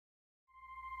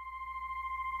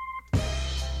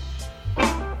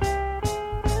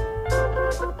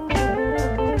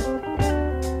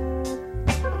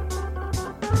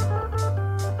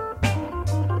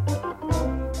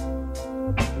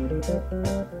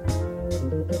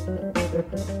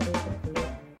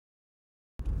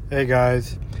Hey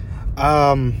guys,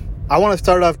 I want to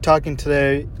start off talking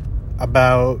today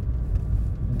about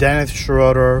Dennis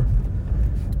Schroder,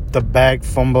 the bag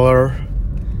fumbler.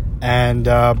 And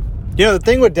the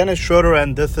thing with Dennis Schroder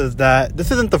and this is that this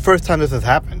isn't the first time this has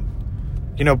happened.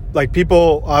 Like,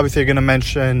 people obviously are going to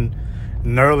mention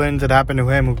Nerlens. It happened to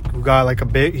him, who got like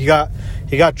he got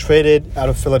traded out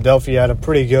of Philadelphia at a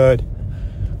pretty good,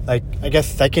 like, I guess,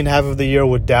 second half of the year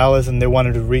with Dallas, and they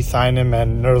wanted to re-sign him,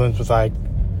 and Nerlens was like,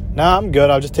 nah, I'm good.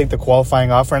 I'll just take the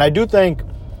qualifying offer. And I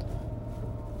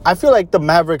feel like the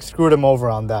Mavericks screwed him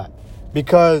over on that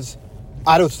because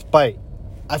out of spite.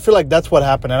 I feel like that's what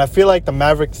happened. And I feel like the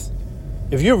Mavericks,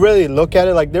 if you really look at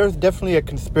it, like, there's definitely a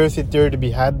conspiracy theory to be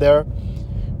had there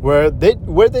where they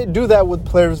do that with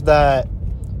players that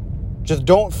just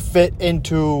don't fit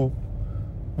into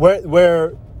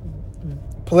where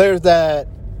players that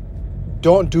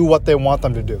don't do what they want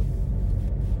them to do.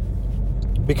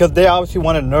 Because they obviously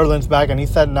wanted Nerlens back, and he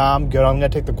said, nah, I'm good. I'm going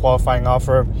to take the qualifying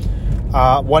offer,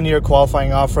 1-year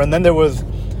qualifying offer. And then there was,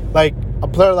 like, a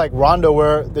player like Rondo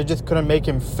where they just couldn't make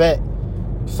him fit.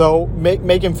 So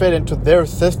make him fit into their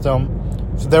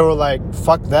system. So they were like,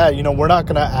 fuck that. We're not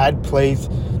going to add plays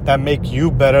that make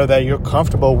you better, that you're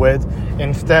comfortable with.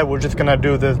 Instead, we're just going to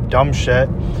do this dumb shit.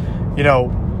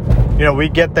 We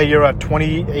get that you're a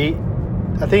 28,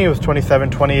 I think it was 27,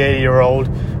 28-year-old.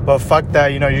 But fuck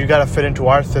that, you got to fit into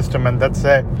our system, and that's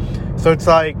it. So it's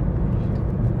like,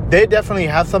 they definitely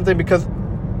have something, because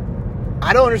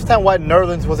I don't understand why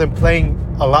Nerlens wasn't playing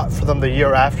a lot for them the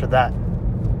year after that.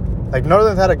 Like,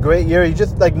 Nerlens had a great year.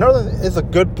 Nerlens is a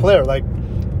good player. Like,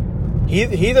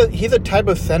 he's a type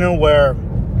of center where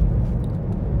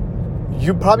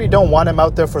you probably don't want him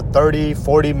out there for 30,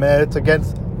 40 minutes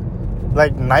against,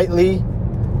 like, nightly.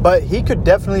 But he could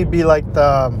definitely be I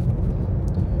don't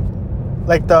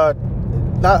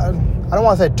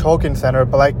want to say token center,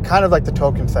 but like kind of like the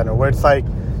token center, where it's like,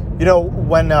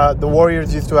 when the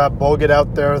Warriors used to have Bogut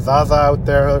out there, Zaza out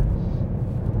there,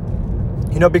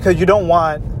 because you don't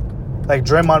want, like,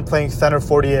 Draymond playing center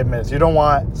 48 minutes. You don't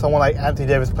want someone like Anthony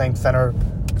Davis playing center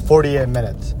 48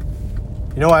 minutes.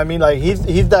 You know what I mean? Like,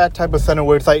 he's that type of center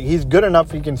where it's like, he's good enough,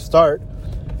 he can start,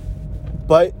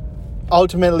 but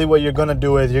ultimately what you're going to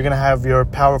do is you're going to have your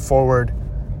power forward,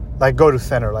 like, go to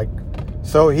center. Like,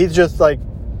 so he's just, like,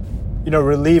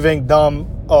 relieving them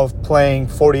of playing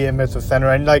 48 minutes of center.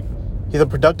 And, like, he's a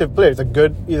productive player. He's a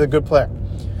good player.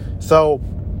 So,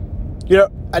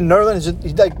 and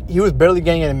Nerlens, he was barely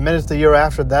getting any minutes the year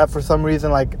after that for some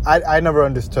reason. Like, I never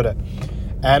understood it.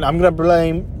 And I'm going to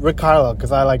blame Rick Carlisle,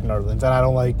 because I like Nerlens. And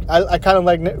I kind of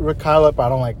like Rick Carlisle,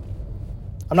 but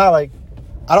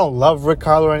I don't love Rick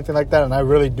Carlisle or anything like that, and I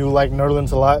really do like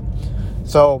Nerlens a lot.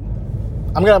 So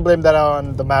I'm going to blame that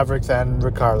on the Mavericks and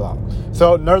Rick Carlisle.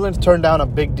 So Nerlens turned down a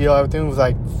big deal. I think it was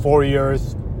like 4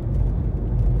 years.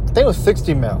 I think it was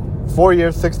 60 mil. 4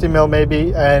 years, 60 mil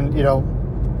maybe. And,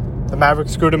 the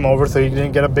Mavericks screwed him over, so he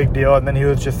didn't get a big deal. And then he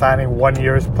was just signing 1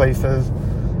 year's places.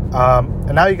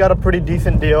 And now he got a pretty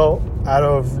decent deal out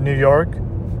of New York.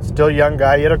 Still a young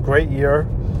guy. He had a great year.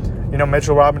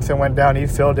 Mitchell Robinson went down, he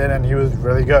filled in, and he was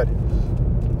really good.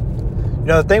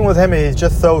 The thing with him is he's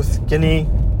just so skinny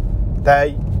that,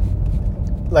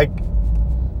 like,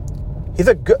 he's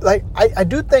a good, like, I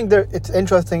do think that it's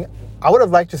interesting. I would have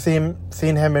liked to seen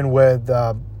him in with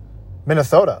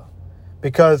Minnesota,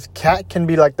 because Cat can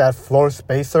be like that floor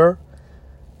spacer,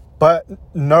 but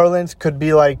Nerlens could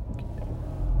be like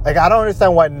I don't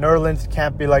understand why Nerlens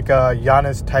can't be like a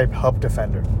Giannis type hub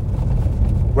defender,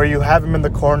 where you have him in the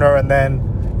corner, and then,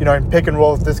 in pick and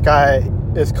rolls, this guy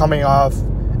is coming off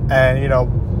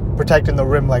and, protecting the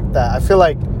rim like that. I feel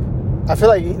like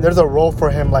there's a role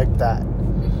for him like that.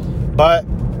 But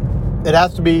it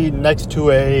has to be next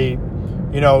to a,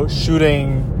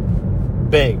 shooting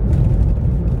big.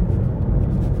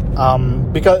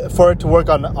 Because for it to work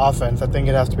on offense, I think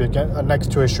it has to be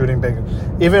next to a shooting big.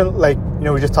 Even, like,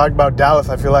 we just talked about Dallas.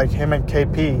 I feel like him and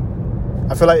KP,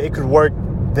 I feel like it could work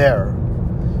there.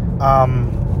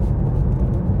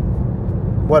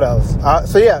 What else?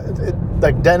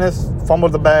 Like, Dennis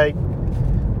fumbled the bag.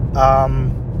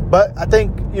 But I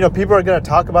think, people are going to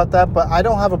talk about that, but I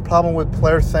don't have a problem with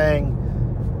players saying,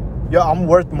 I'm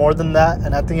worth more than that,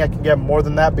 and I think I can get more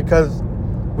than that, because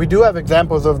we do have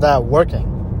examples of that working.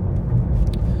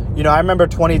 I remember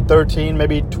 2013,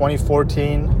 maybe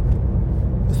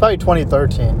 2014. It's probably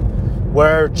 2013,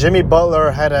 where Jimmy Butler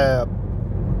had a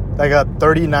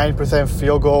 39%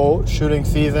 field goal shooting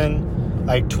season,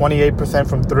 like 28%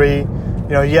 from three.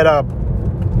 He had a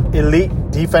elite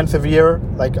defensive year,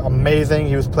 like amazing.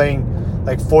 He was playing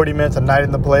like 40 minutes a night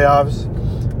in the playoffs.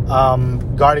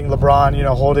 guarding LeBron,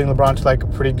 holding LeBron to like a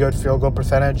pretty good field goal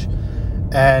percentage.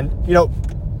 And,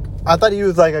 I thought he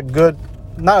was like a good,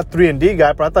 not a 3-and-D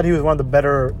guy, but I thought he was one of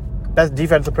the best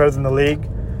defensive players in the league.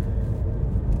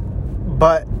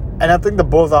 And I think the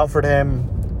Bulls offered him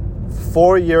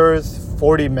 4 years,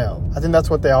 $40 million. I think that's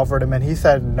what they offered him, and he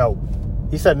said no.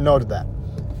 He said no to that.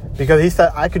 Because he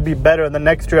said, I could be better. And the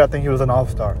next year, I think he was an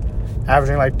all-star,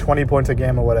 averaging like 20 points a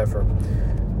game or whatever.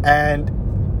 And,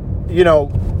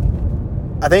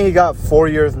 I think he got 4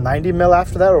 years, $90 million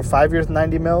after that, or 5 years,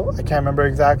 $90 million. I can't remember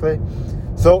exactly.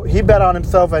 So he bet on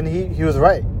himself, and he was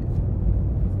right.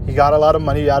 He got a lot of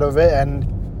money out of it, and,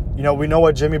 we know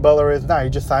what Jimmy Butler is now. He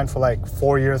just signed for like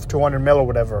 4 years, $200 million or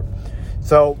whatever.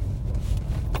 So,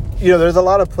 there's a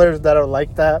lot of players that are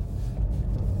like that,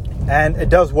 and it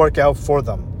does work out for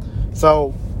them.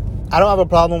 So I don't have a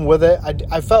problem with it.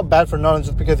 I felt bad for Nolan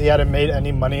just because he hadn't made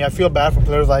any money. I feel bad for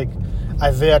players like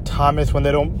Isaiah Thomas when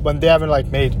they haven't like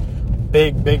made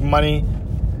big money.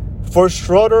 For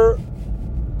Schroder,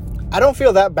 I don't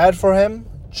feel that bad for him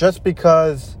just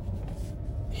because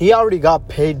he already got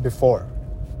paid before.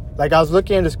 Like, I was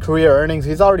looking at his career earnings.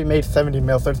 He's already made $70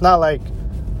 million. So it's not like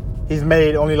he's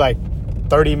made only like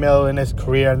 $30 million in his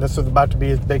career and this was about to be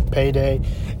his big payday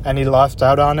and he lost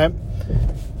out on it.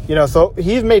 So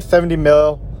he's made $70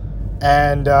 million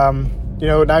and,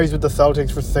 now he's with the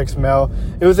Celtics for $6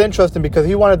 million. It was interesting because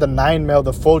he wanted the $9 million,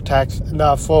 the full tax, the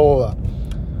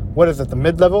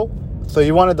mid-level? So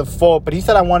he wanted the full, but he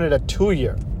said I wanted a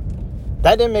 2-year.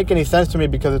 That didn't make any sense to me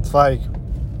because it's like,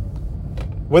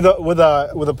 with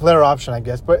a player option, I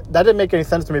guess. But that didn't make any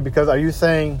sense to me because are you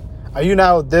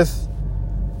now this,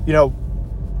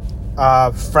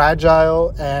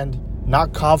 fragile and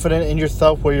not confident in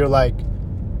yourself where you're like,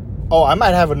 oh, I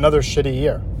might have another shitty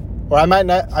year, or I might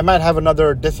have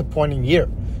another disappointing year.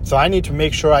 So I need to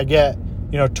make sure I get,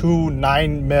 2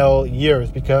 $9 million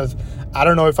years because I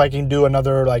don't know if I can do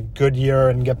another like good year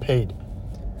and get paid.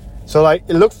 So like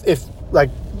it looks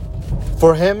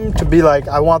for him to be like,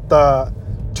 I want the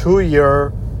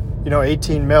 2-year,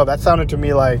 $18 million. That sounded to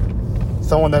me like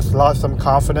someone that's lost some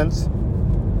confidence.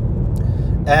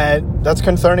 And that's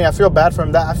concerning. I feel bad for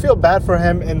him. I feel bad for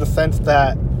him in the sense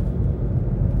that,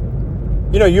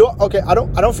 I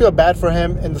don't feel bad for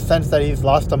him in the sense that he's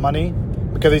lost the money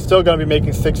because he's still going to be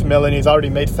making $6 million. He's already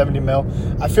made $70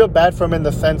 million. I feel bad for him in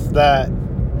the sense that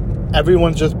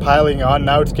everyone's just piling on.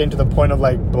 Now it's getting to the point of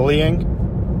like bullying.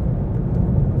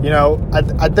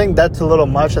 I think that's a little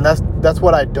much, and that's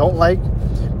what I don't like.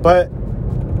 But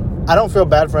I don't feel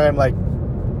bad for him like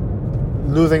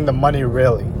losing the money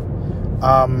really.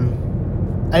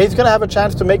 And he's gonna have a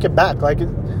chance to make it back.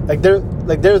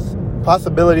 There's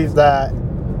possibilities that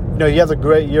he has a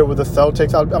great year with the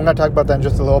Celtics. I'm gonna talk about that in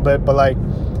just a little bit. But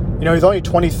he's only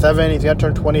 27. He's gonna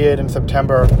turn 28 in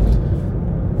September.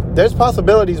 There's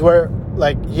possibilities where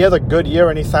he has a good year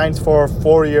and he signs for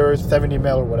 4 years, $70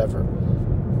 million or whatever.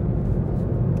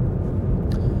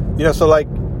 So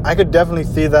I could definitely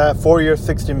see that 4 years,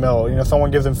 $60 million.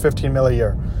 Someone gives him $15 million a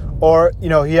year, or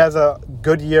he has a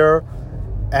good year,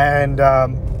 and a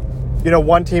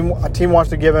team wants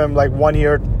to give him 1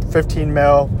 year, $15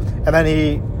 million, and then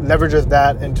he leverages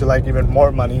that into even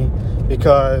more money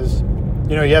because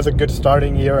he has a good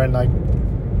starting year and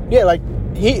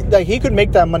he could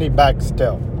make that money back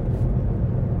still.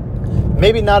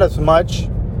 Maybe not as much,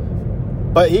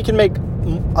 but he can make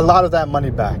a lot of that money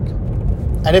back.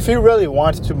 And if he really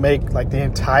wants to make the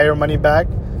entire money back,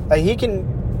 he can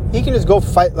just go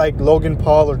fight Logan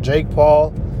Paul or Jake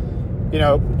Paul.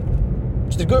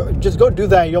 Just go do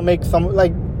that. You'll make some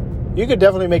you could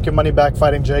definitely make your money back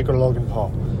fighting Jake or Logan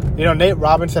Paul. Nate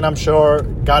Robinson, I'm sure,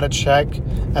 got a check,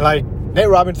 and Nate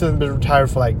Robinson has been retired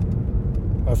for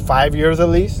 5 years at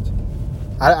least.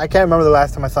 I can't remember the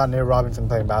last time I saw Nate Robinson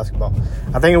playing basketball.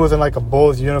 I think it was in a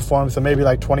Bulls uniform, so maybe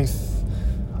 20.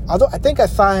 Although I think I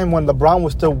saw him when LeBron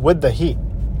was still with the Heat.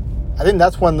 I think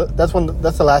that's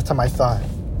the last time I saw him.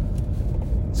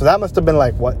 So that must have been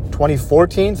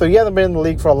 2014. So he hasn't been in the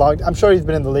league for a long time. I'm sure he's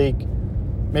been in the league.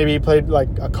 Maybe he played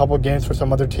a couple games for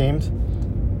some other teams.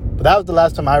 But that was the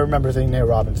last time I remember seeing Nate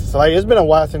Robinson. So it's been a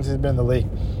while since he's been in the league.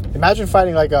 Imagine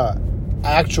fighting a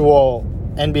actual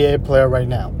NBA player right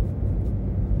now.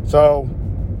 So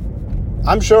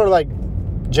I'm sure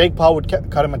Jake Paul would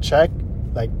cut him a check,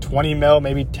 $20 million,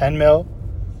 maybe $10 million.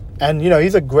 And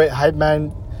he's a great hype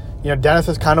man. Dennis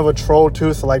is kind of a troll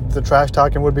too, so the trash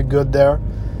talking would be good there.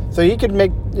 So he could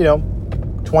make $20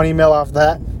 million off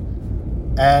that,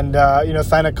 and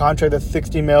sign a contract that's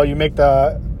 $60 million. You make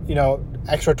the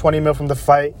extra $20 million from the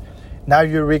fight. Now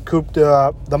you recoup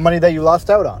the money that you lost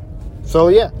out on. So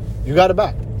yeah, you got it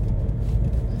back.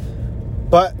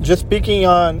 But just speaking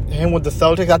on him with the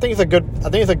Celtics, I think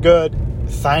it's a good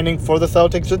signing for the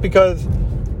Celtics, just because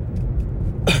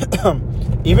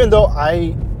even though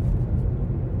I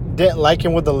didn't like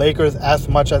him with the Lakers as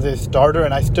much as a starter,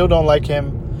 and I still don't like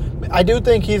him, I do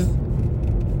think he's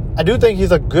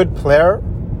a good player,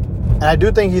 and I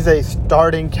do think he's a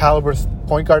starting caliber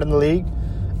point guard in the league.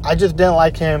 I just didn't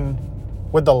like him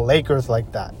with the Lakers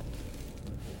like that.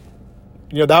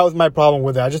 That was my problem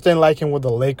with it. I just didn't like him with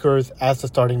the Lakers as the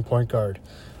starting point guard.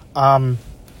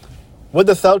 With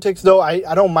the Celtics, though,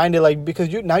 I don't mind it, like, because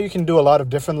now you can do a lot of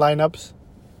different lineups.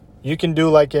 You can do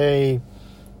like a,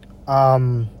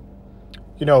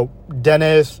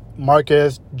 Dennis,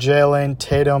 Marcus, Jalen,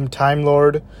 Tatum, Time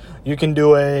Lord. You can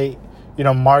do a,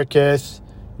 Marcus,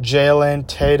 Jalen,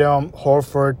 Tatum,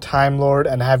 Horford, Time Lord,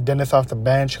 and have Dennis off the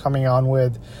bench coming on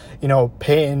with,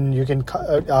 Payton. You can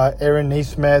Aaron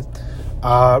Nesmith.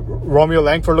 Romeo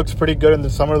Langford looks pretty good in the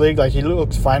summer league. Like, he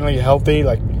looks finally healthy.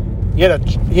 Like, he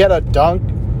had a dunk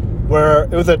where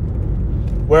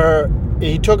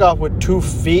he took off with 2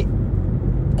 feet,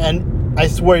 and I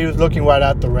swear he was looking right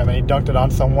at the rim, and he dunked it on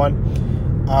someone.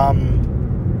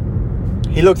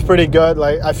 He looks pretty good.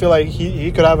 Like, I feel like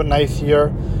he could have a nice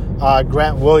year.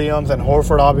 Grant Williams and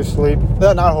Horford, obviously.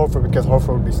 Not Horford, because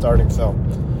Horford would be starting, so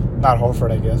not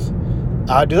Horford, I guess.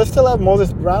 Do they still have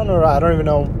Moses Brown, or I don't even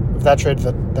know if that trade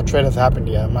has happened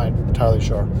yet. I'm not entirely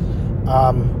sure.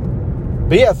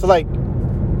 But yeah, so like,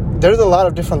 there's a lot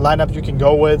of different lineups you can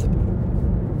go with.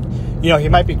 He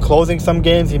might be closing some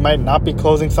games, he might not be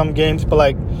closing some games, but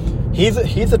like, he's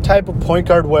the type of point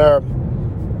guard where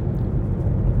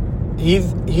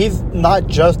he's not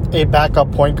just a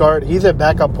backup point guard. He's a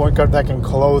backup point guard that can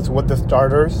close with the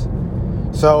starters.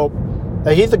 So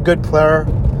he's a good player.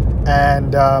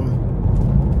 And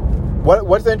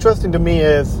what's interesting to me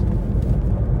is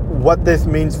what this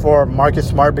means for Marcus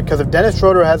Smart, because if Dennis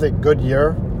Schroder has a good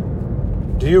year,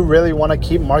 do you really want to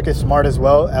keep Marcus Smart as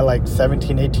well at like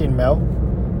 17, 18 mil?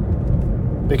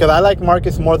 Because I like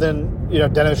Marcus more than,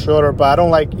 Dennis Schroder, but I don't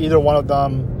like either one of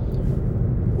them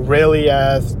really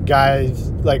as guys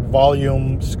like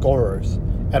volume scorers.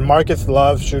 And Marcus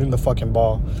loves shooting the fucking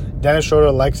ball. Dennis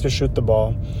Schroder likes to shoot the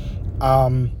ball.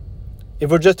 If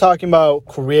we're just talking about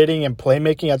creating and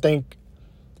playmaking, I think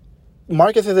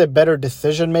Marcus is a better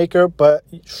decision maker, but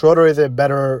Schroder is a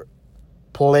better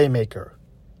playmaker,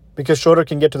 because Schroder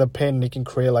can get to the pin and he can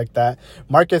create like that.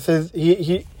 Marcus is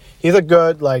he's a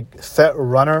good like set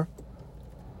runner.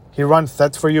 He runs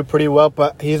sets for you pretty well,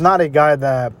 but he's not a guy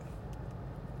that,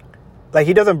 like,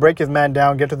 he doesn't break his man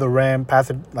down, get to the rim, pass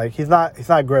it. Like, he's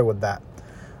not great with that.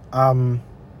 But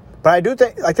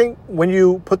I think when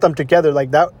you put them together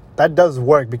like that does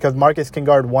work, because Marcus can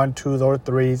guard 1, 2s, or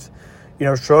 3s.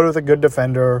 Schroeder's a good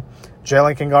defender.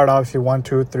 Jalen can guard obviously 1,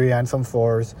 2, 3, and some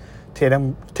 4s.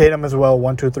 Tatum as well,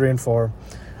 1, 2, 3, and 4.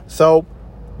 So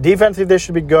defensively, they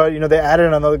should be good. They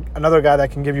added another guy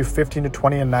that can give you 15 to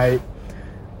 20 a night.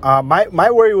 My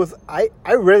worry was I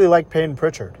really like Payton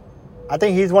Pritchard. I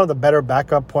think he's one of the better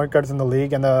backup point guards in the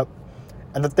league, and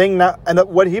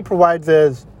what he provides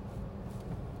is,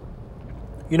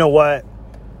 what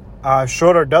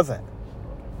Schroeder doesn't,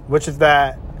 which is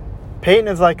that Payton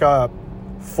is like a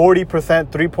 40%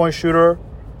 3-point shooter,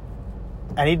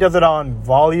 and he does it on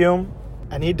volume,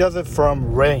 and he does it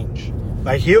from range.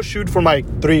 Like, he'll shoot from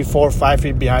like 3, 4, 5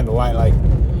 feet behind the line, like,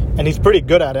 and he's pretty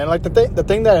good at it. And like, the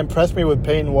thing that impressed me with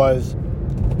Payton was,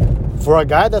 for a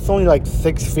guy that's only like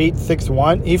 6 feet,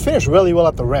 6'1", he finished really well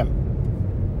at the rim.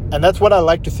 And that's what I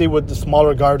like to see with the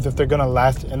smaller guards if they're going to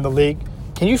last in the league.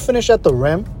 Can you finish at the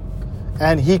rim?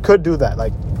 And he could do that.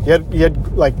 Like,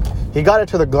 he got it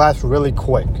to the glass really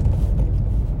quick.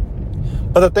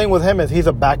 But the thing with him is he's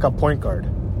a backup point guard,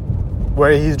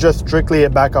 where he's just strictly a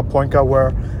backup point guard,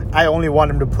 where I only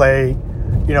want him to play,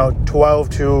 12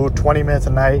 to 20 minutes a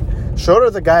night.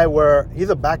 Schroeder's a guy where he's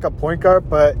a backup point guard,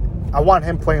 but I want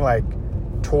him playing like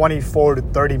 24 to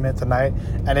 30 minutes a night.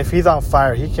 And if he's on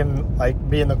fire, he can like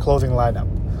be in the closing lineup.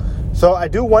 So I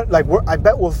do want, I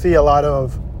bet we'll see a lot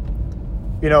of,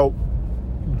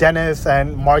 Dennis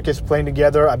and Marcus playing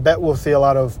together. I bet we'll see a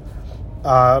lot of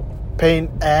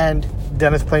Payton and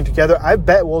Dennis playing together. I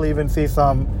bet we'll even see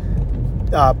some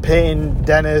Payton,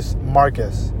 Dennis,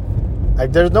 Marcus.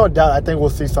 Like, there's no doubt. I think we'll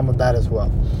see some of that as well.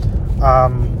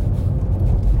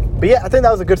 But yeah, I think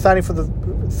that was a good signing for the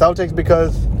Celtics,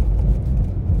 because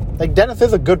like, Dennis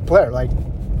is a good player. Like,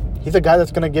 he's a guy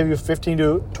that's going to give you 15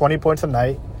 to 20 points a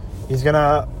night. He's going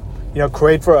to,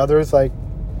 create for others. Like,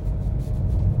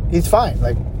 he's fine.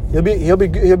 Like, he'll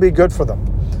be good for them.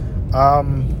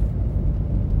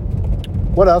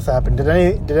 What else happened? Did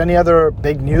any other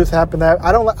big news happen? That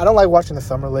I don't like watching the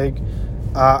summer league.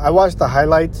 I watched the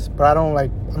highlights, but I'm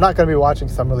not going to be watching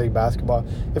Summer League basketball.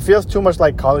 It feels too much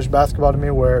like college basketball to me,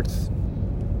 where it's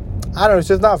it's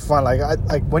just not fun.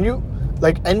 When you,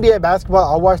 NBA basketball,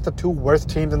 I'll watch the two worst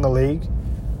teams in the league,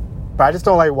 but I just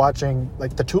don't like watching,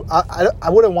 the two, I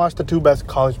wouldn't watch the two best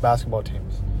college basketball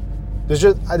teams. There's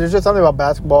just something about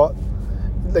basketball,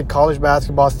 like college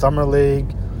basketball, Summer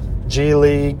League, G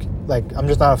League, I'm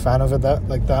just not a fan of it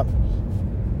like that.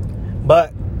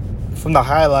 But from the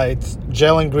highlights,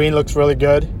 Jalen Green looks really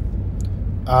good.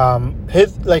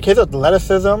 His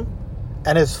athleticism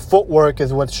and his footwork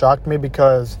is what shocked me,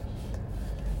 because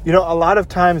a lot of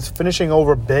times finishing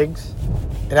over bigs,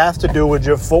 it has to do with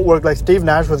your footwork. Like Steve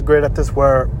Nash was great at this,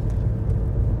 where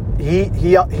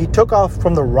he took off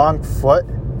from the wrong foot,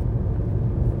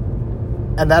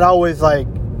 and that always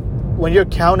when you're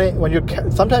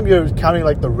counting, sometimes you're counting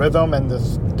the rhythm and the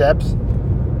steps.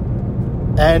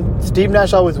 And Steve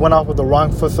Nash always went off with the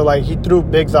wrong foot, so he threw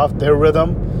bigs off their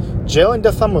rhythm. Jalen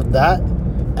does some of that,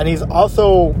 and he's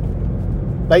also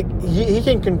he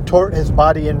can contort his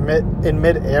body in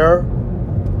mid-air.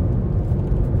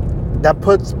 That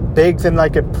puts bigs in a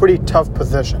pretty tough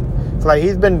position. So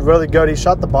he's been really good. He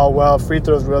shot the ball well, free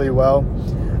throws really well.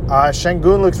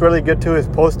 Şengün looks really good too. His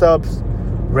post-ups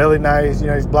really nice.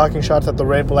 He's blocking shots at the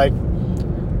rim. But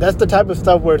that's the type of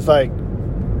stuff where it's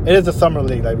it is a summer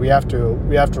league. We have to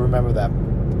remember that.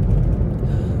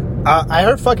 I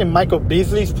heard fucking Michael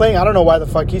Beasley's playing. I don't know why the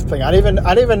fuck he's playing. I didn't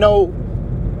even know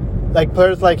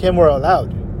players like him were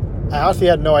allowed. I honestly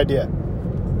had no idea.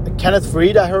 Kenneth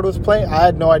Faried, I heard, was playing. I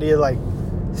had no idea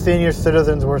senior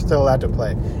citizens were still allowed to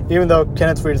play, even though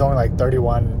Kenneth Faried is only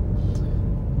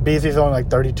 31. Beasley's only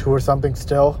 32 or something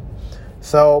still.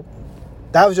 So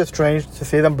that was just strange to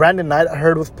see them. Brandon Knight, I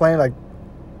heard, was playing.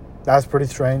 That was pretty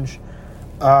strange.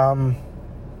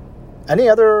 Any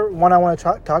other one I want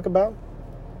to talk about?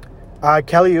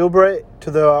 Kelly Oubre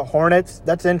to the Hornets.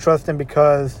 That's interesting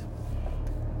because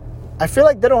I feel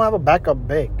they don't have a backup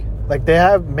big. They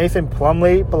have Mason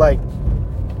Plumlee, but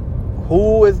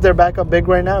who is their backup big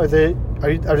right now? Are they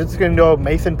just going to go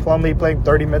Mason Plumlee playing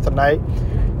 30 minutes a night?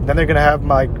 Then they're going to have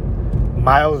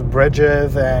Miles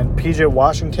Bridges and PJ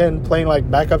Washington playing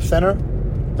backup center.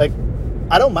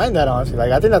 I don't mind that, honestly.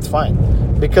 I think that's fine,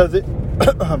 because in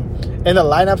the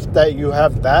lineups that you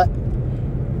have that,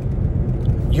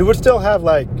 you would still have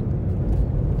a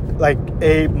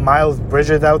Miles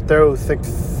Bridges out there who's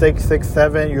 6'6",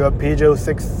 6'7". You have PJ who's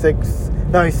 6'6".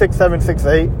 No, he's 6'7",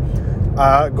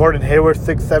 6'8". Gordon Hayward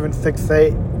 6'7",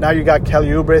 6'8". Now you got Kelly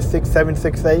Oubre 6'7",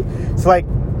 6'8". So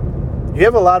you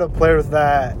have a lot of players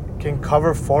that can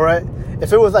cover for it.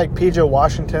 If it was PJ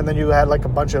Washington, then you had a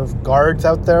bunch of guards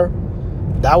out there,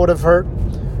 that would have hurt.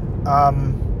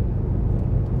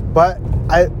 But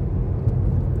I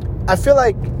feel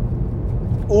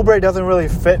Oubre doesn't really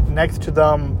fit next to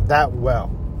them that well.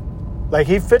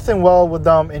 He fits in well with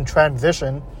them in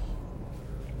transition,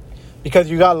 because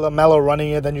you got LaMelo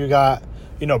running it, then you got,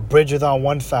 Bridges on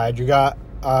one side, you got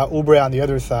Oubre on the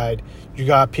other side, you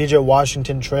got PJ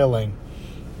Washington trailing.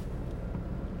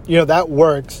 That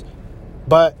works.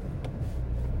 But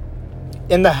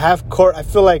in the half court, I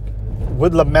feel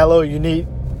with LaMelo, you need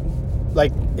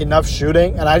enough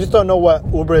shooting, and I just don't know what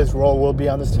Oubre's role will be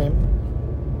on this team.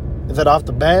 Is it off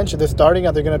the bench? Are they starting?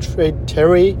 Are they going to trade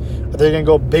Terry? Are they going to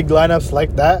go big lineups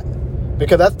like that?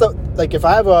 Because that's if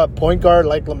I have a point guard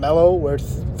like LaMelo, where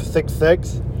it's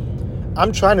 6'6",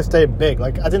 I'm trying to stay big.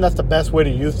 I think that's the best way to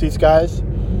use these guys.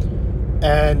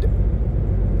 And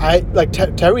I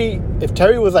Terry. If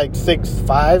Terry was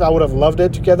 6'5", I would have loved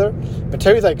it together. But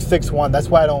Terry's 6'1". That's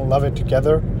why I don't love them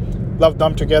together.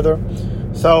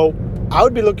 So I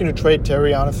would be looking to trade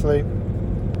Terry, honestly.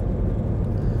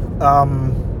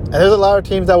 And there's a lot of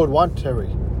teams that would want Terry.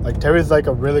 Terry's a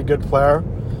really good player,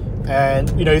 and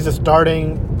he's a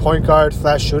starting point guard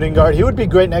 / shooting guard. He would be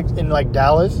great in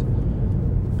Dallas.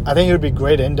 I think he would be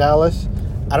great in Dallas.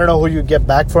 I don't know who you get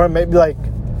back for him. Maybe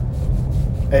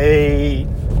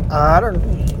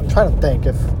I'm trying to think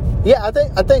I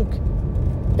think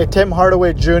if Tim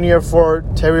Hardaway Jr. for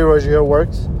Terry Rozier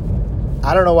works.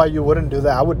 I don't know why you wouldn't do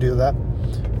that. I would do that,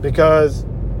 because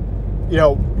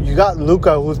you got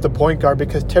Luka, who's the point guard,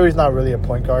 because Terry's not really a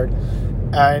point guard,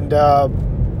 and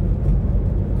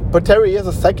but Terry is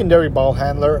a secondary ball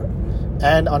handler,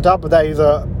 and on top of that, he's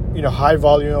a high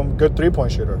volume, good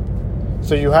 3-point shooter.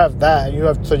 So you have that,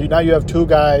 and now you have two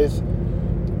guys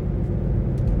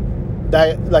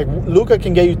that Luka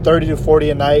can get you 30 to 40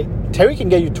 a night, Terry can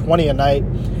get you 20 a night,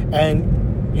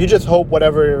 and you just hope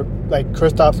whatever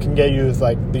Kristaps can get you is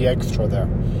the extra there.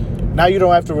 Now you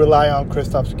don't have to rely on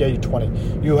Kristaps to get you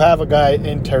 20. You have a guy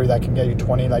in Terry that can get you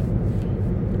 20.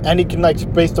 and he can like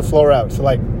space the floor out. So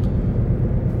like,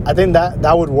 I think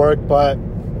that would work, but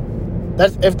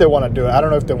that's if they want to do it. I don't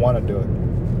know if they want to do it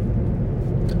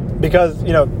because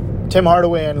Tim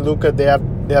Hardaway and Luka, they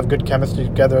have good chemistry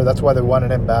together. That's why they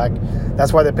wanted him back.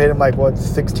 That's why they paid him like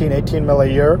 16, 18 mil a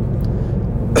year.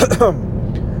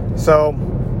 So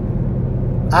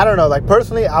I don't know. Like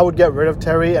personally, I would get rid of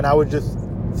Terry and I would just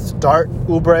start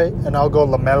Oubre, and I'll go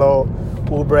LaMelo,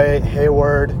 Oubre,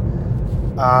 Hayward,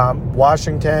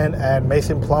 Washington, and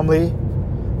Mason Plumlee.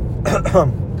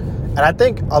 And I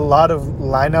think a lot of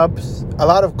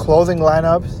closing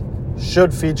lineups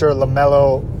should feature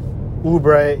LaMelo,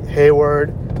 Oubre,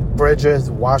 Hayward, Bridges,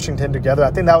 Washington together.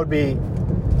 I think that would be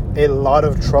a lot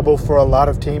of trouble for a lot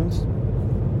of teams.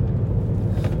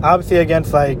 Obviously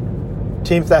against like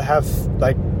teams that have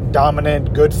like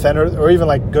dominant good centers, or even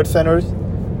like good centers,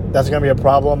 that's going to be a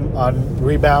problem on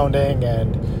rebounding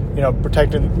and not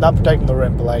protecting the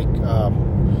rim, but like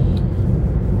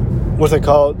what's it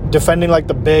called, defending like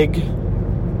the big,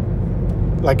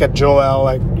 like a Joel.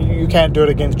 Like you can't do it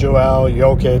against Joel,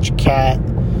 Jokic, Cat,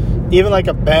 even like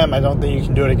a Bam. I don't think you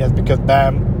can do it against, because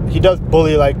Bam, he does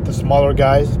bully like the smaller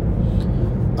guys.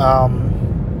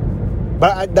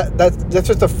 But that's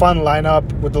just a fun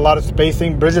lineup with a lot of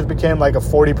spacing. Bridges became like a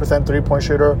 40% three-point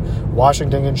shooter.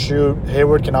 Washington can shoot.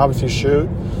 Hayward can obviously shoot.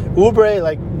 Oubre,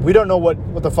 like, we don't know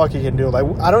what the fuck he can do. Like,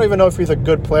 I don't even know if he's a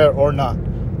good player or not.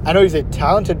 I know he's a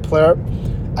talented player.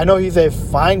 I know he's a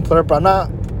fine player, but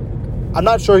I'm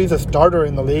not sure he's a starter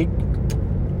in the league.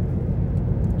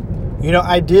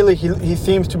 Ideally, he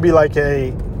seems to be like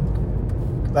a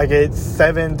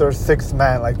seventh or sixth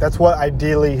man. Like, that's what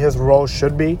ideally his role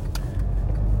should be.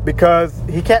 Because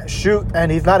he can't shoot,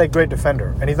 and he's not a great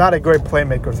defender, and he's not a great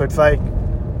playmaker. So it's like,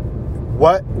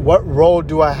 what role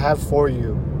do I have for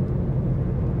you?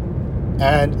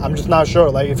 And I'm just not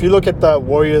sure. Like, if you look at the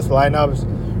Warriors lineups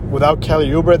without Kelly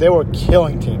Oubre, they were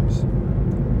killing teams.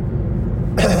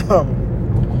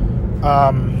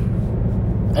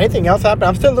 Anything else happen?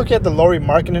 I'm still looking at the Lauri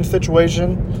Markkanen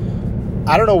situation.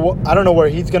 I don't know where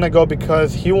he's gonna go,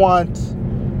 because he wants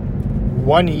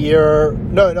 1 year.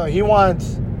 No, he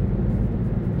wants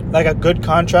like a good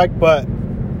contract, but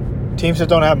teams just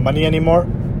don't have money anymore.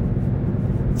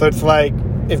 So it's like,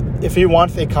 if he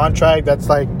wants a contract that's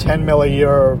like 10 mil a year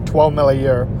or 12 mil a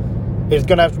year, it's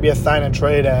gonna have to be a sign and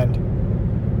trade.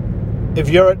 And if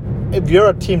you're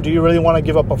a team, do you really want to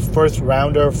give up a first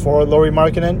rounder for Lauri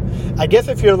Markkanen? I guess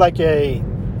if you're like a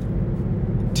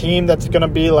team that's gonna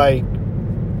be like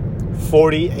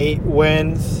 48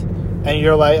 wins, and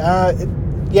you're like,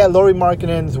 Lauri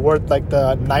Markkanen's worth like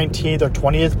the 19th or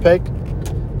 20th pick,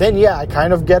 then yeah, I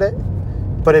kind of get it.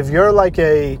 But if you're like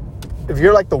the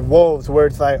Wolves, where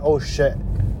it's like, oh shit,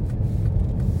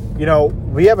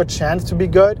 we have a chance to be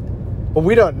good, but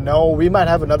we don't know. We might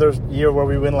have another year where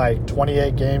we win like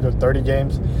 28 games or 30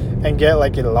 games and get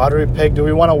like a lottery pick. Do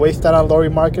we want to waste that on Lauri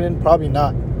Markkanen? Probably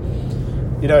not.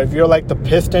 If you're like the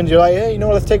Pistons, you're like, hey,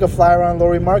 let's take a flyer on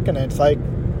Lauri Markkanen. It's like,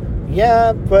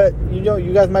 yeah, but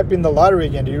you guys might be in the lottery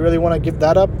again. Do you really want to give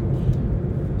that up?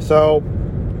 So,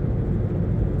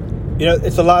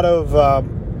 it's a lot of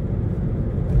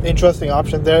interesting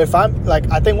options there. If I'm like,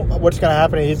 I think what's gonna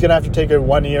happen is he's gonna have to take a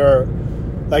 1 year,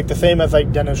 like the same as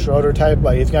like Dennis Schroder type.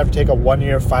 Like he's gonna have to take a 1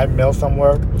 year, $5 million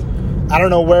somewhere. I don't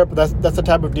know where, but that's the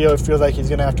type of deal it feels like he's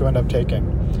gonna have to end up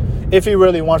taking if he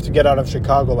really wants to get out of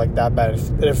Chicago like that bad.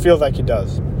 It feels like he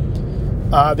does.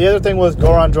 The other thing was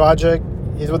Goran Dragic.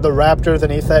 He's with the Raptors,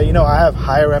 and he said, I have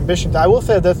higher ambitions. I will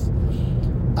say this.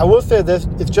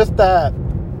 It's just that,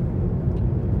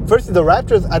 firstly, the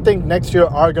Raptors, I think next year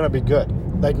are going to be good.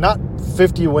 Like, not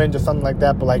 50 wins or something like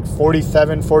that, but like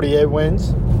 47, 48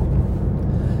 wins.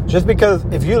 Just because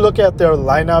if you look at their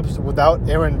lineups without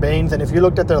Aaron Baines, and if you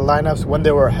looked at their lineups when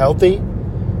they were healthy,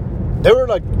 they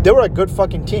were a good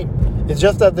fucking team. It's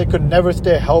just that they could never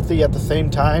stay healthy at the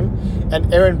same time,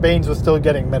 and Aaron Baines was still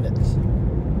getting minutes.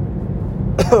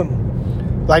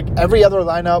 Like, every other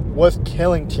lineup was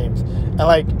killing teams and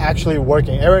like actually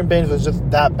working. Aaron Baines was just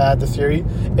that bad this year.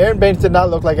 Aaron Baines did not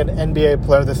look like an NBA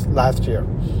player this last year.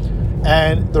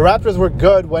 And the Raptors were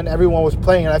good when everyone was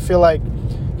playing, and I feel like,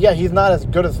 yeah, he's not as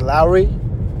good as Lowry,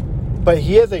 but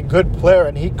he is a good player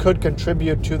and he could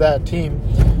contribute to that team.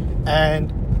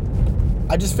 And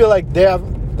I just feel like the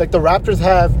Raptors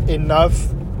have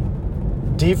enough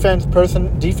defensive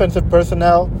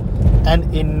personnel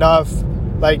and enough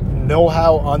like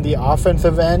know-how on the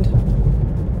offensive end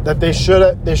that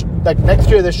like next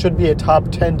year there should be a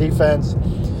top 10 defense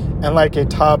and like a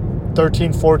top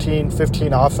 13, 14,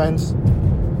 15 offense,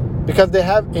 because they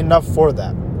have enough for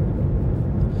that.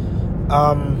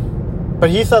 But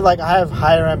he said, like, I have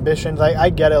higher ambitions. I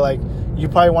get it. Like, you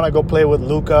probably want to go play with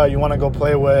Luka. You want to go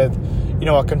play with,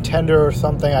 a contender or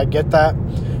something. I get that.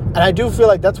 And I do feel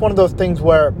like that's one of those things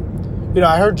where,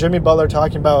 I heard Jimmy Butler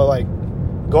talking about, like,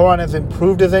 Goran has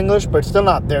improved his English, but still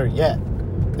not there yet.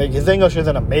 Like, his English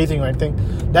isn't amazing or anything.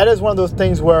 That is one of those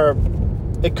things where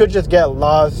it could just get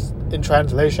lost in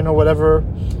translation or whatever.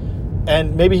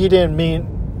 And maybe he didn't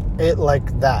mean it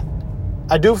like that.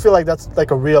 I do feel like that's, like,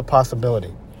 a real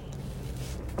possibility.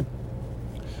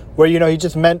 Where,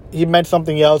 he meant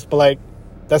something else, but, like,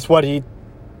 that's what he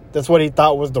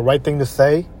thought was the right thing to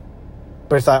say.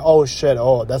 But it's like, oh, shit,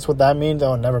 that's what that means?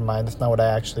 Oh, never mind, that's not what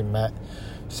I actually meant.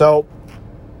 So,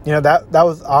 that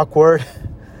was awkward.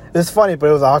 It's funny, but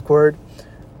it was awkward.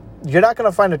 You're not going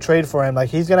to find a trade for him. Like,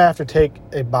 he's going to have to take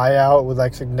a buyout with,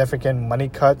 like, significant money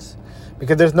cuts.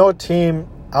 Because there's no team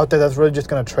out there that's really just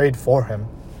going to trade for him.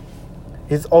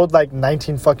 He's owed, like,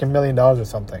 $19 million or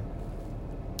something.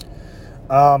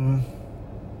 The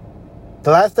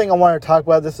last thing I want to talk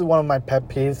about, this is one of my pet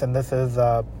peeves, and this is,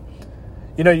 I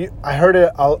heard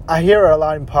it, I hear it a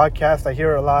lot in podcasts, I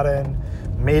hear it a lot in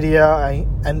media,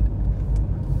 and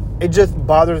it just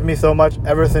bothers me so much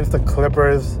ever since the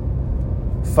Clippers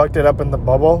fucked it up in the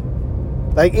bubble.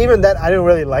 Like, even then, I didn't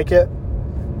really like it.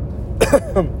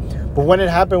 But when it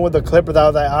happened with the Clippers, I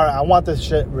was like, all right, I want this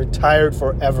shit retired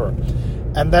forever.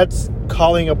 And that's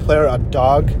calling a player a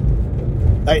dog.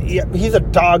 Like, he's a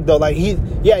dog, though. Like, he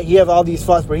has all these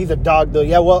flaws, but he's a dog, though.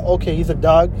 Yeah, well, okay, he's a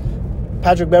dog.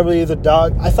 Patrick Beverley is a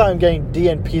dog. I saw him getting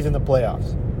DNPs in the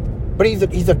playoffs. But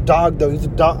he's a dog, though. He's a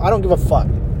dog. I don't give a fuck.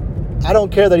 I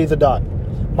don't care that he's a dog.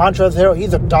 Montrezl Harrell,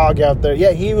 he's a dog out there.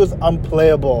 Yeah, he was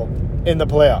unplayable in the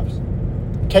playoffs.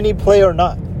 Can he play or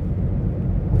not?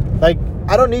 Like,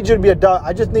 I don't need you to be a dog.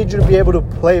 I just need you to be able to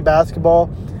play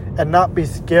basketball and not be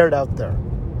scared out there.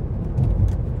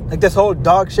 Like, this whole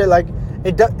dog shit, like,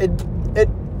 it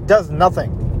does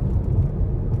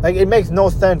nothing. Like, it makes no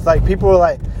sense. Like, people are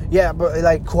like, yeah, but,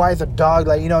 like, Kawhi's a dog.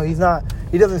 Like,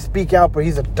 he doesn't speak out, but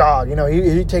he's a dog.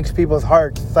 He takes people's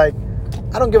hearts. It's like,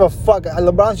 I don't give a fuck.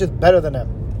 LeBron's just better than him.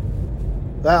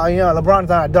 LeBron's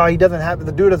not a dog. He doesn't have...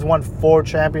 The dude has won 4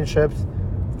 championships,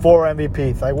 4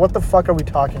 MVPs. Like, what the fuck are we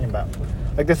talking about?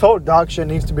 Like, this whole dog shit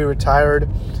needs to be retired.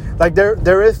 Like,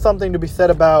 there is something to be said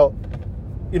about,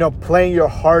 playing your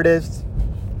hardest,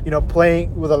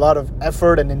 playing with a lot of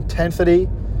effort and intensity.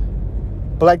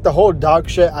 But, like, the whole dog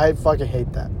shit, I fucking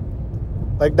hate that.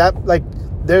 Like, that, like,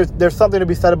 there's something to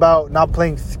be said about not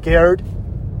playing scared.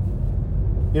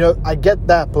 I get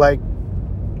that, but, like,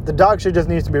 the dog shit just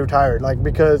needs to be retired. Like,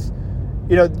 because,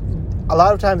 a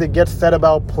lot of times it gets said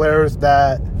about players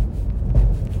that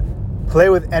play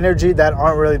with energy that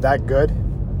aren't really that good.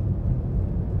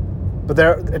 But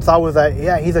it's always like,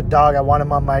 yeah, he's a dog. I want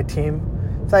him on my team.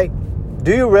 It's like,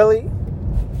 do you really?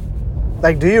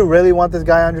 Like, do you really want this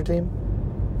guy on your team?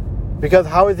 Because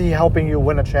how is he helping you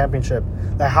win a championship?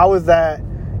 Like, how is that,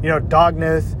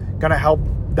 dogness going to help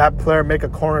that player make a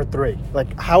corner 3?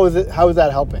 Like, how is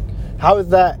that helping? How is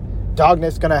that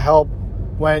dogness going to help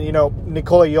when,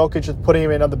 Nikola Jokic is putting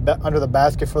him in under the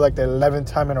basket for, like, the 11th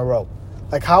time in a row?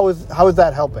 Like, how is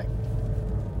that helping?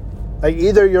 Like,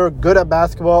 either you're good at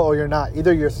basketball or you're not.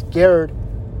 Either you're scared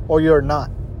or you're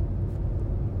not.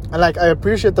 And, like, I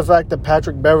appreciate the fact that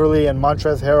Patrick Beverley and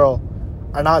Montrezl Harrell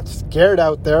are not scared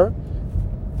out there.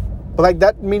 But, like,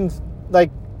 that means, like,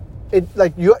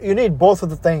 you need both of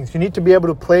the things. You need to be able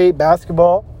to play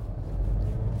basketball,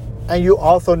 and you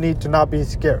also need to not be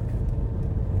scared.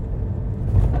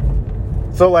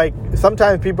 So, like,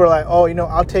 sometimes people are like, oh,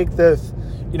 I'll take this,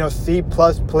 C+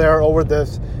 player over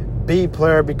this B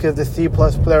player because the C+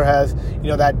 player has,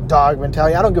 that dog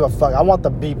mentality. I don't give a fuck. I want the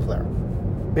B player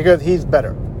because he's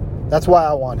better. That's why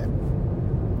I want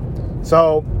him.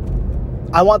 So,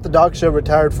 I want the dog shit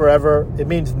retired forever. It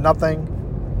means nothing.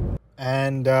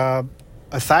 And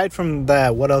aside from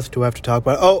that, what else do I have to talk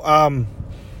about?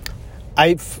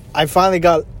 I finally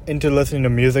got into listening to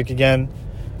music again,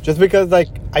 just because, like,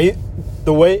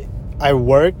 the way I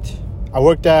worked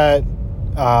at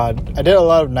I did a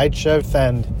lot of night shifts,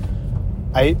 and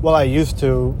I used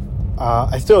to,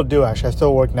 I still do actually. I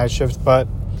still work night shifts, but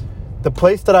the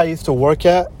place that I used to work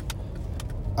at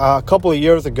a couple of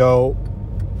years ago,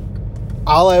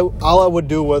 all I would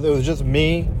do was, it was just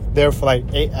me there for like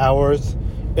 8 hours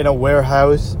in a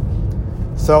warehouse.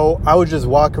 So I would just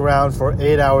walk around for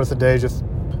 8 hours a day, just,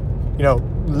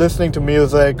 listening to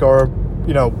music or,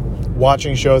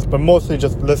 watching shows, but mostly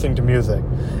just listening to music.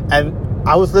 And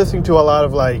I was listening to a lot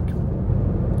of like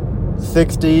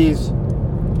 60s,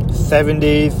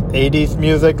 70s, 80s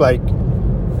music, like,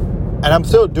 and I'm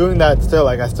still doing that still.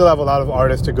 Like, I still have a lot of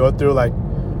artists to go through, like,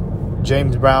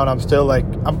 James Brown. I'm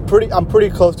pretty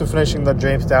close to finishing the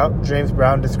James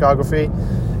Brown discography.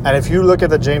 And if you look at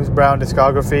the James Brown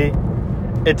discography,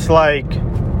 it's like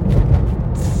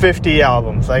 50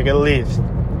 albums, like at least.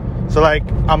 So like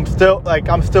I'm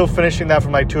still finishing that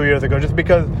from like 2 years ago, just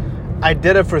because I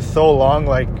did it for so long,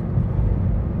 like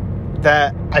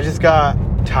that I just got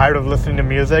tired of listening to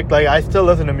music. Like I still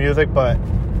listen to music, but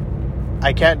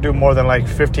I can't do more than like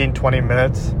 15-20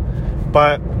 minutes.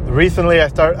 But recently I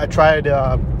tried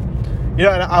and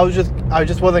I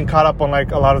just wasn't caught up on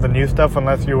like a lot of the new stuff,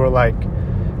 unless you were like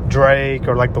Drake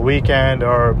or like The Weeknd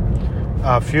or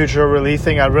Future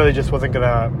releasing. I really just wasn't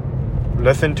gonna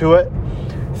listen to it.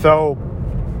 So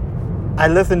I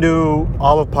listened to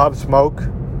all of Pop Smoke,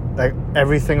 like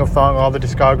every single song, all the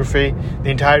discography, the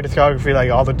entire discography, like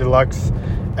all the deluxe,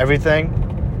 everything.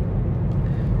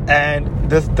 And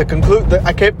I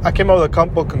came up with a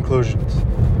couple conclusions.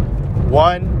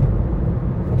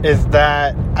 One is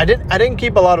that I didn't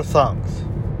keep a lot of songs.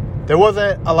 There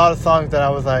wasn't a lot of songs that I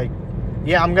was like,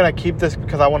 yeah, I'm gonna keep this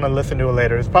because I want to listen to it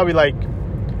later. It's probably like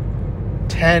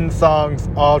 10 songs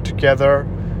all together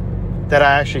that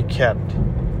I actually kept.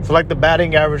 So like the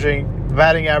batting average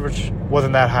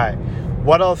wasn't that high.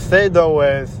 What I'll say though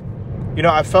is,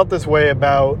 I felt this way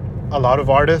about a lot of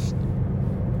artists,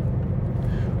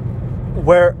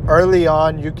 where early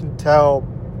on you can tell,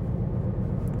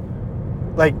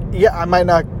 like, yeah, I might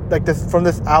not like this from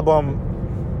this album.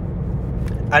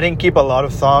 I didn't keep a lot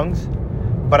of songs,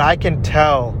 but I can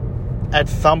tell at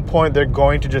some point they're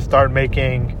going to just start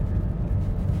making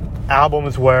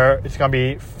albums where it's going to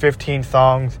be 15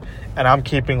 songs and I'm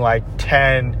keeping like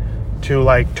 10 to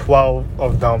like 12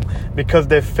 of them, because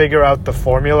they figure out the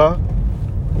formula.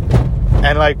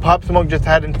 And like Pop Smoke just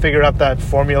hadn't figured out that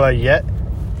formula yet.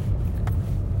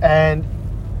 And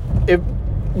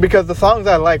because the songs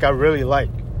I really like.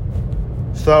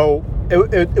 So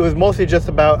it was mostly just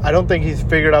about, I don't think he's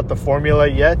figured out the formula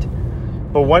yet.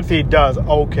 But once he does,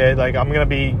 okay, like it's going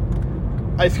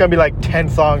to be like 10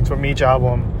 songs from each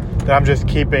album that I'm just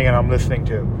keeping and I'm listening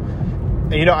to.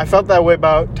 And, I felt that way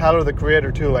about Tyler, the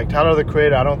Creator, too. Like, Tyler, the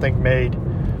Creator, I don't think made,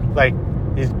 like,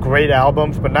 these great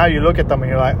albums. But now you look at them and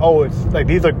you're like, oh, it's, like,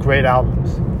 these are great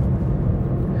albums.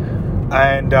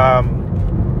 And,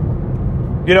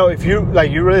 if you,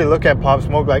 like, you really look at Pop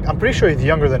Smoke, like, I'm pretty sure he's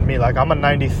younger than me. Like, I'm a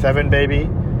 97 baby.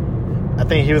 I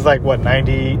think he was, like,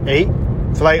 98?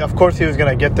 So, like, of course he was going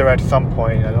to get there at some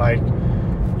point. And, like,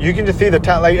 you can just see the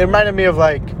talent. Like, it reminded me of,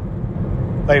 like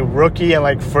rookie and,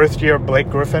 like, first-year Blake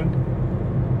Griffin.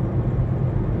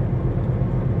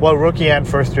 Well, rookie and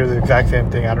first year are the exact same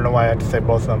thing. I don't know why I had to say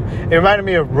both of them. It reminded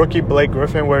me of rookie Blake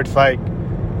Griffin, where it's like,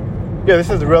 yeah,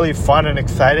 this is really fun and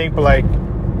exciting, but like,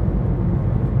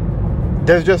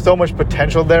 there's just so much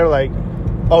potential there. Like,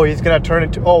 oh, he's going to turn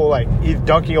into, like, he's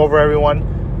dunking over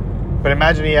everyone. But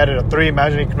imagine he added a 3.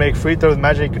 Imagine he could make free throws.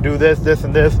 Imagine he could do this, this,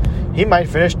 and this. He might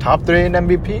finish top 3 in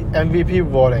MVP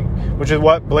voting, which is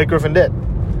what Blake Griffin did.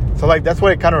 So, like, that's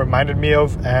what it kind of reminded me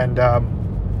of. And,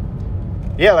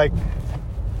 yeah, like,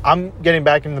 I'm getting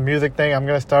back into the music thing. I'm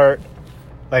going to start,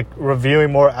 like,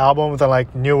 reviewing more albums and,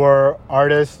 like, newer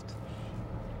artists.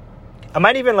 I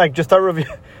might even, like, just start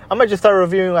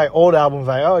reviewing, like, old albums.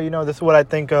 Like, oh, this is what I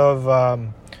think of,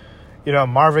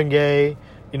 Marvin Gaye.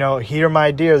 Hear My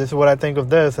Dear, this is what I think of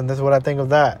this, and this is what I think of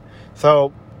that.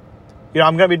 So,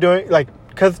 I'm going to be doing, like,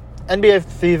 because NBA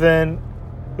season,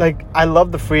 like, I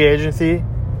love the free agency.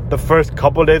 The first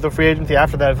couple of days of free agency.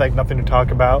 After that, it's, like, nothing to talk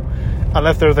about.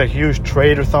 Unless there's a huge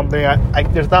trade or something,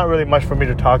 there's not really much for me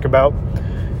to talk about.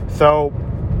 So,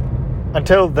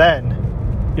 until then,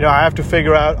 I have to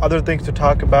figure out other things to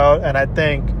talk about. And I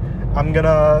think I'm going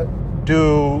to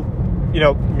do,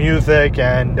 music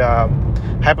and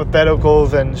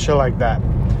hypotheticals and shit like that.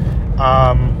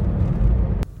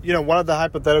 One of the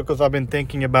hypotheticals I've been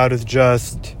thinking about is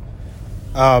just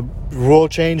rule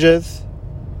changes.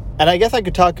 And I guess I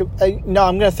could talk. I'm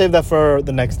going to save that for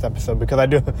the next episode, because I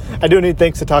do need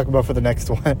things to talk about for the next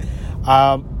one.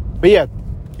 But yeah,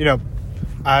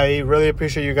 I really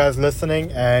appreciate you guys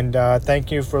listening, and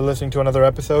thank you for listening to another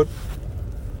episode.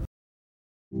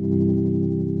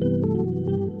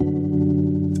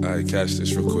 All right, catch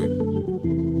this real quick.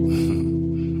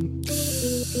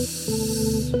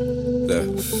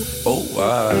 Oh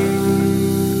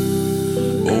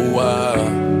wow,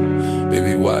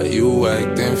 baby, why you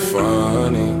acting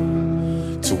funny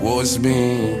towards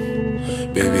me?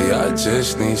 Baby, I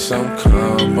just need some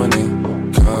company.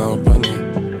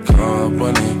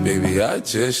 Baby, I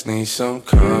just need some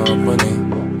company.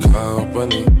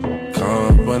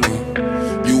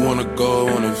 You wanna go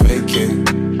on a vacay,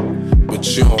 but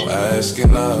you don't ask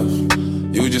enough.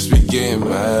 You just be getting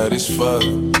mad as fuck.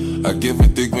 I give a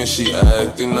dick when she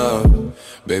acting up.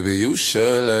 Baby, you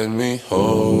should let me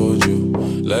hold you.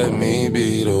 Let me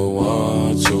be the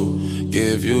one to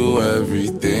give you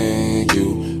everything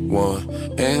you want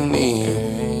and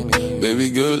need. Baby,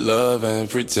 good love and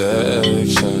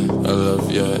protection. I love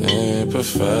your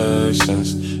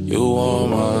imperfections. You are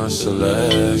my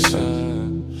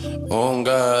selection. Oh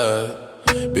God,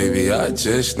 baby, I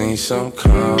just need some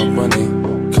company.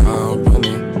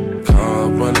 Company,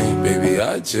 company. Baby,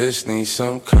 I just need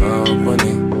some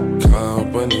company.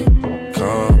 Company,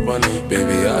 company.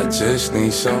 Baby, I just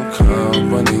need some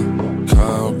company.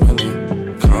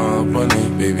 Company, company.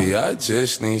 Baby, I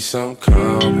just need some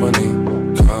company.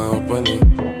 Company,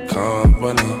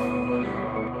 company.